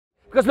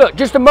Because look,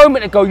 just a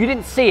moment ago, you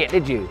didn't see it,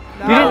 did you?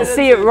 No. You didn't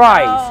see it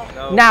rise.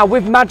 No. Now,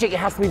 with magic, it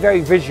has to be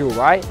very visual,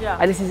 right? Yeah.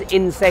 And this is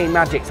insane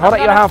magic. So hold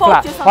out your hand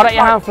flat. Hold out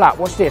your hand flat.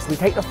 Watch this. We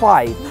take the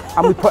 5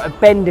 and we put a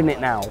bend in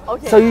it now.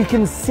 Okay. So you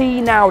can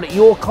see now that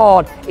your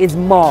card is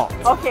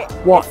marked. Okay.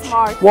 Watch. It's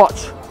marked.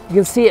 Watch. You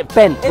can see it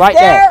bent It's right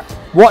there.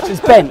 Watch, it's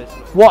bent.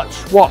 Watch.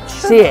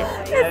 See it.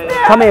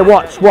 Come here,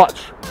 watch.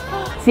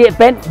 See it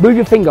bent? Move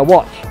your finger,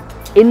 watch.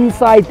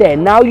 Inside there.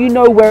 Now you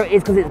know where it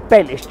is because it's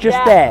bent. It's just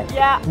there.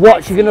 Yeah.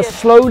 Watch, you're going to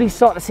slowly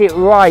start to see it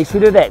rise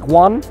through the deck.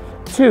 1,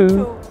 2,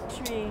 2,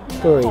 3,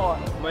 3. 4.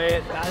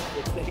 Wait, that's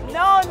the thing.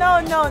 No.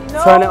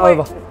 Turn it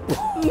over.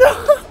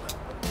 No.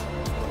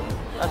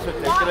 That's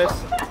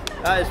ridiculous.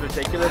 That is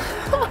ridiculous.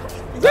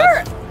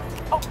 You're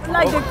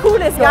like the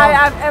coolest guy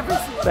I've ever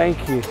seen.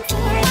 Thank you.